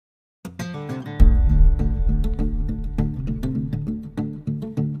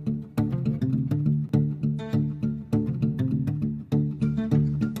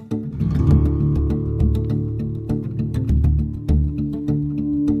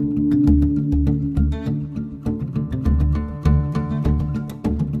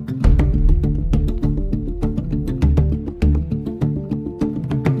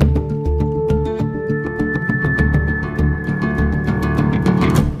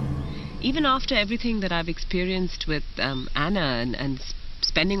even after everything that I've experienced with Anna and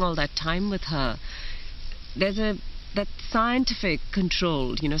spending all that time with her, there's that scientific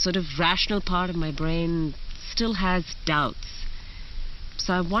controlled, sort of rational part of my brain still has doubts.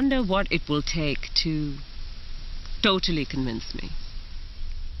 So I wonder what it will take to totally convince me.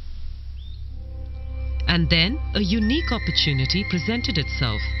 And then a unique opportunity presented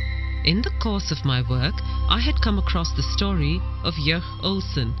itself. In the course of my work, I had come across the story of Jörg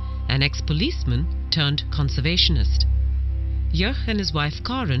Olsen, an ex-policeman turned conservationist. Jörg and his wife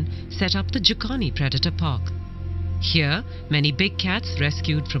Karen set up the Jukani Predator Park. Here, many big cats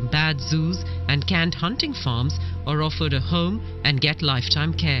rescued from bad zoos and canned hunting farms are offered a home and get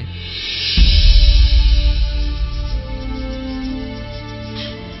lifetime care.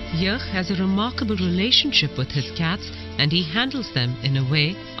 Jörg has a remarkable relationship with his cats, and he handles them in a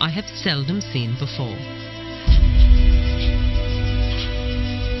way I have seldom seen before.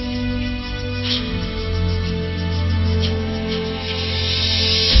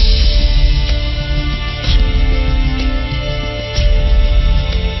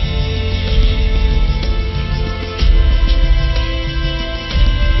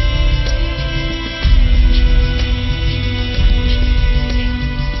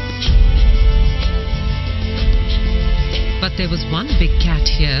 But there was one big cat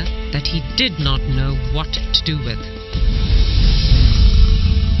here that he did not know what to do with.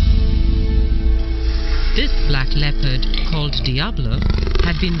 This black leopard, called Diabolo,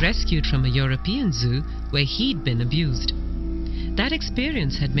 had been rescued from a European zoo where he'd been abused. That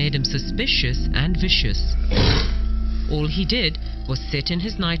experience had made him suspicious and vicious. All he did was sit in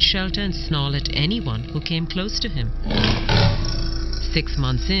his night shelter and snarl at anyone who came close to him. 6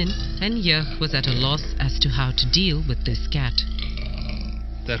 months in, and Jörg was at a loss as to how to deal with this cat.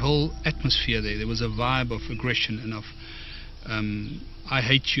 That whole atmosphere there was a vibe of aggression and of I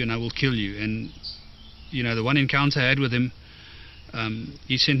hate you and I will kill you. And the one encounter I had with him,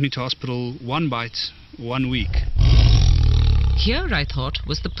 he sent me to hospital 1 bite, 1 week. Here, I thought,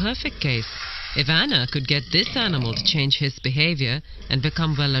 was the perfect case. If Anna could get this animal to change his behavior and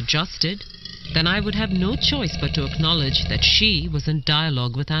become well adjusted, then I would have no choice but to acknowledge that she was in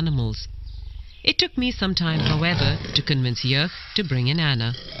dialogue with animals. It took me some time, however, to convince Jörg to bring in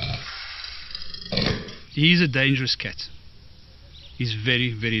Anna. He's a dangerous cat. He's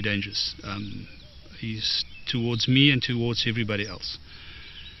very, very dangerous. He's towards me and towards everybody else.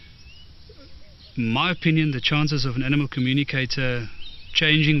 In my opinion, the chances of an animal communicator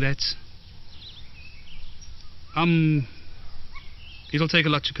changing that, it'll take a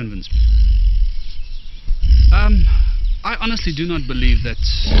lot to convince me. I honestly do not believe that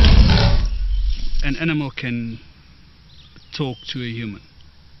an animal can talk to a human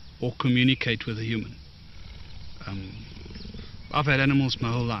or communicate with a human. I've had animals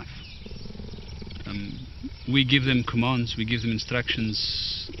my whole life. We give them commands, we give them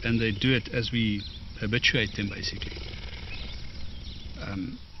instructions, and they do it as we habituate them, basically.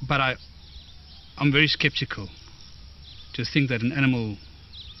 But I'm very skeptical to think that an animal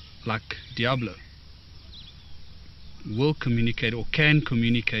like Diabolo will communicate or can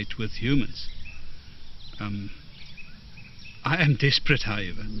communicate with humans. I am desperate,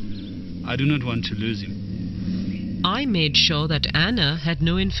 however. I do not want to lose him. I made sure that Anna had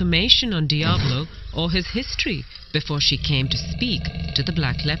no information on Diabolo or his history before she came to speak to the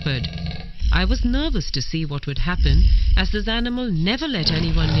black leopard. I was nervous to see what would happen, as this animal never let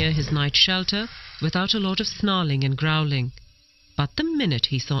anyone near his night shelter without a lot of snarling and growling. But the minute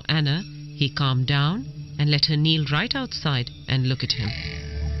he saw Anna, he calmed down and let her kneel right outside and look at him.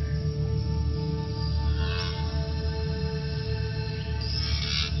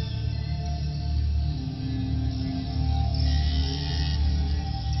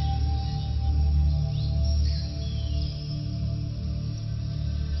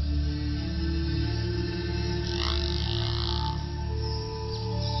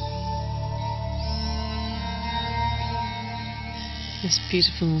 This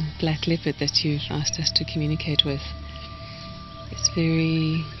beautiful black leopard that you've asked us to communicate with is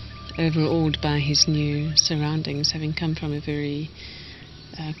very overawed by his new surroundings, having come from a very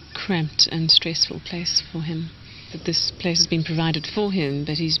cramped and stressful place for him. That this place has been provided for him,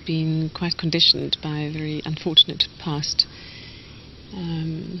 but he's been quite conditioned by a very unfortunate past.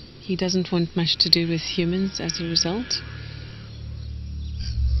 He doesn't want much to do with humans as a result.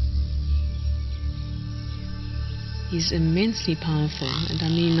 He's immensely powerful, and I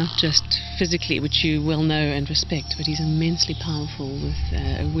mean not just physically, which you well know and respect, but he's immensely powerful with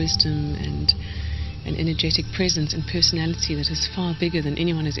a wisdom and an energetic presence and personality that is far bigger than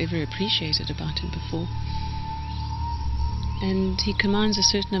anyone has ever appreciated about him before. And he commands a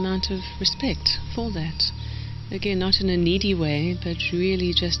certain amount of respect for that. Again, not in a needy way, but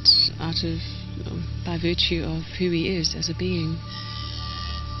really just by virtue of who he is as a being.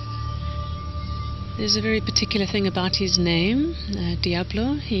 There's a very particular thing about his name,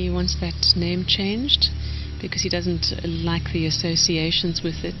 Diabolo. He wants that name changed because he doesn't like the associations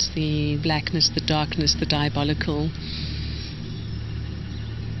with it, the blackness, the darkness, the diabolical.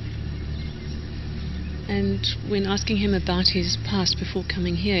 And when asking him about his past before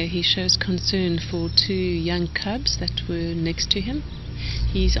coming here, he shows concern for 2 young cubs that were next to him.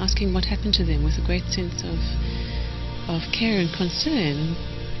 He's asking what happened to them with a great sense of care and concern.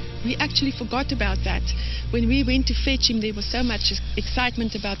 We actually forgot about that. When we went to fetch him, there was so much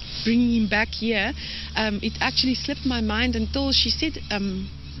excitement about bringing him back here. It actually slipped my mind until she said,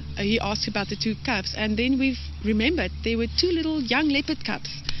 he asked about the 2 cubs, and then we've remembered there were 2 little young leopard cubs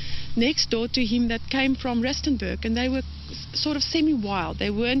next door to him that came from Breytenbach, and they were sort of semi-wild. They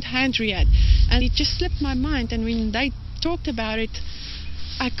weren't hand-reared, and it just slipped my mind. And when they talked about it,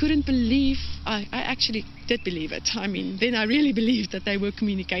 I couldn't believe. I actually did believe it. I mean, then I really believed that they were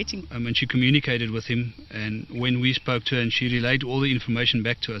communicating. And she communicated with him, and when we spoke to her and she relayed all the information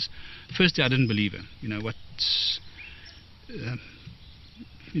back to us, firstly I didn't believe her.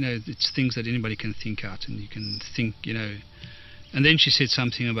 It's things that anybody can think out, and you can think, And then she said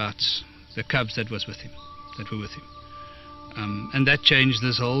something about the cubs that were with him. And that changed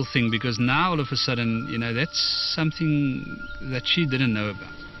this whole thing, because now all of a sudden, that's something that she didn't know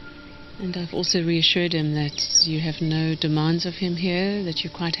about. And I've also reassured him that you have no demands of him here, that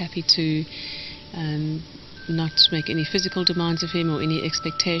you're quite happy to not make any physical demands of him or any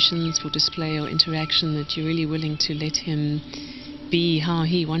expectations for display or interaction, that you're really willing to let him be how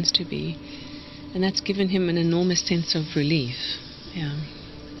he wants to be. And that's given him an enormous sense of relief. Yeah.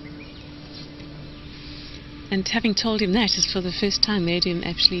 And having told him that is for the first time made him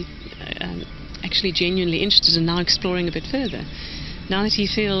actually genuinely interested in now exploring a bit further. Now that he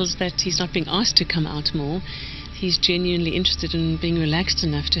feels that he's not being asked to come out more, he's genuinely interested in being relaxed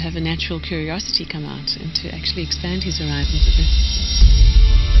enough to have a natural curiosity come out and to actually expand his horizons a bit.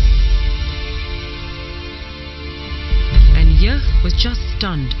 And Jurg was just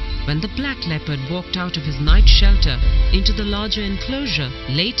stunned when the black leopard walked out of his night shelter into the larger enclosure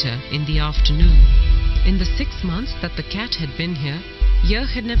later in the afternoon. In the 6 months that the cat had been here,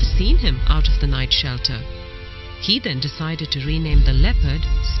 Jurg had never seen him out of the night shelter. He then decided to rename the leopard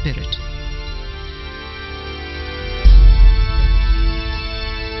Spirit.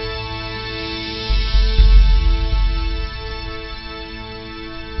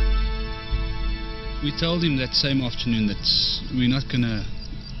 We told him that same afternoon that we're not going to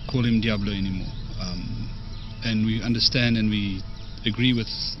call him Diabolo anymore. And we understand and we agree with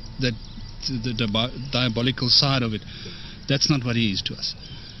that the diabolical side of it. That's not what he is to us.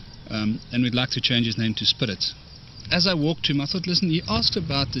 And we'd like to change his name to Spirit. As I walked to him, I thought, listen, he asked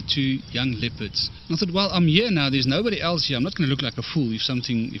about the 2 young leopards. And I thought, well, I'm here now, there's nobody else here. I'm not going to look like a fool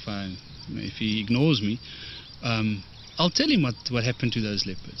if he ignores me. I'll tell him what happened to those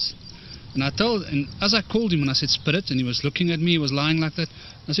leopards. And as I called him and I said Spirit, and he was looking at me, he was lying like that,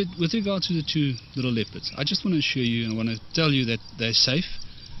 I said, with regard to the 2 little leopards, I just want to assure you and I want to tell you that they're safe.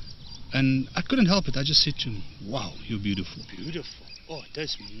 And I couldn't help it. I just said to him, wow, you're beautiful. Beautiful. Oh,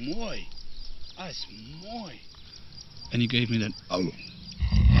 that's mooi. That's mooi. And he gave me that, oh.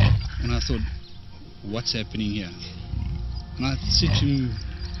 And I thought, what's happening here? And I said to him,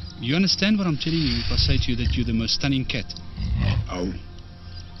 you understand what I'm telling you if I say to you that you're the most stunning cat? Oh.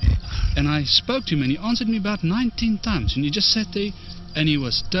 And I spoke to him and he answered me about 19 times. And he just sat there and he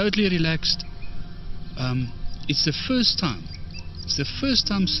was totally relaxed. It's the first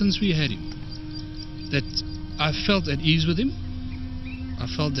time since we had him that I felt at ease with him. I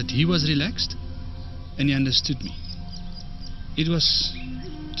felt that he was relaxed and he understood me. It was,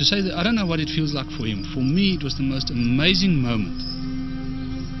 to say that I don't know what it feels like for him. For me, it was the most amazing moment.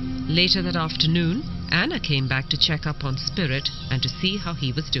 Later that afternoon, Anna came back to check up on Spirit and to see how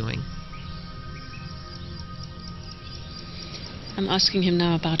he was doing. I'm asking him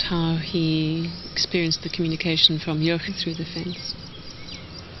now about how he experienced the communication from Jurg through the fence.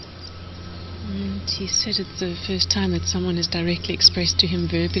 And he said it's the first time that someone has directly expressed to him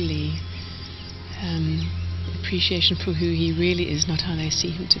verbally appreciation for who he really is, not how they see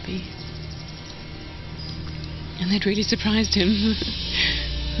him to be. And that really surprised him.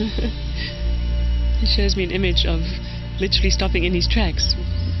 It shows me an image of literally stopping in his tracks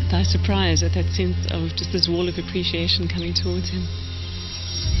by surprise at that sense of just this wall of appreciation coming towards him.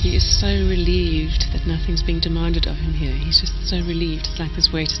 He is so relieved that nothing's being demanded of him here. He's just so relieved. It's like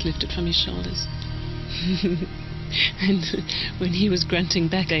this weight is lifted from his shoulders. And when he was grunting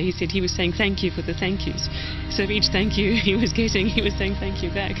back, he said he was saying thank you for the thank yous. So each thank you he was getting, he was saying thank you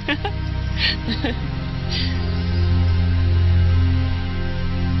back.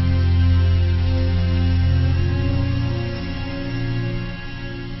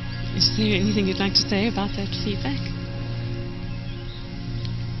 Is there anything you'd like to say about that feedback?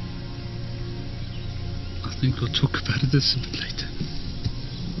 I think we'll talk about it a bit later.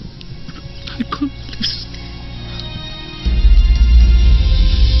 I can't listen.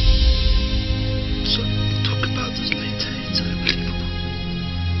 So we'll talk about this later. It's unbelievable.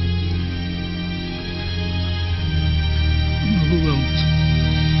 I'm overwhelmed.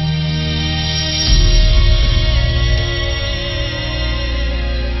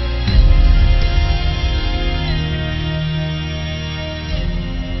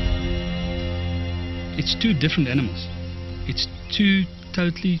 It's two different animals. It's two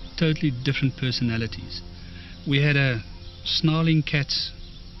totally different personalities. We had a snarling cat,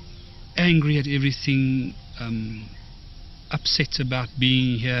 angry at everything, upset about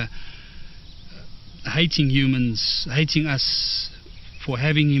being here, hating humans, hating us for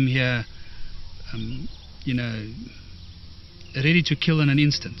having him here, ready to kill in an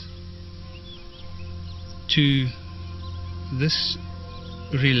instant. To this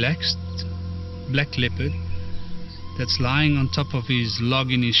relaxed black leopard that's lying on top of his log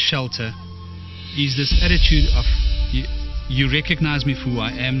in his shelter is this attitude of you recognize me for who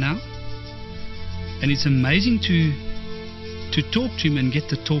I am now. And it's amazing to talk to him and get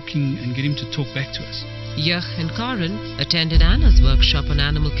the talking and get him to talk back to us. Jurg and Karen attended Anna's workshop on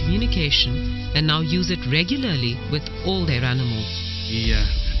animal communication and now use it regularly with all their animals.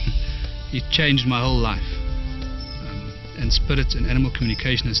 It changed my whole life. And spirit and animal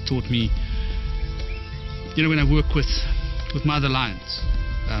communication has taught me, when I work with my other lions,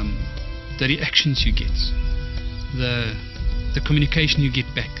 the reactions you get, the communication you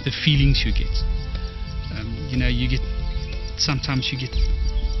get back, the feelings you get. Sometimes you get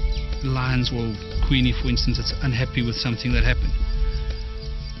lions or Queenie, for instance, that's unhappy with something that happened.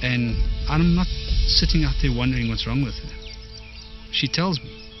 And I'm not sitting out there wondering what's wrong with her. She tells me,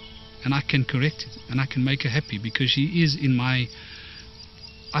 and I can correct it, and I can make her happy because she is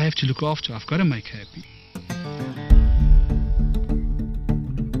I have to look after her. I've got to make her happy.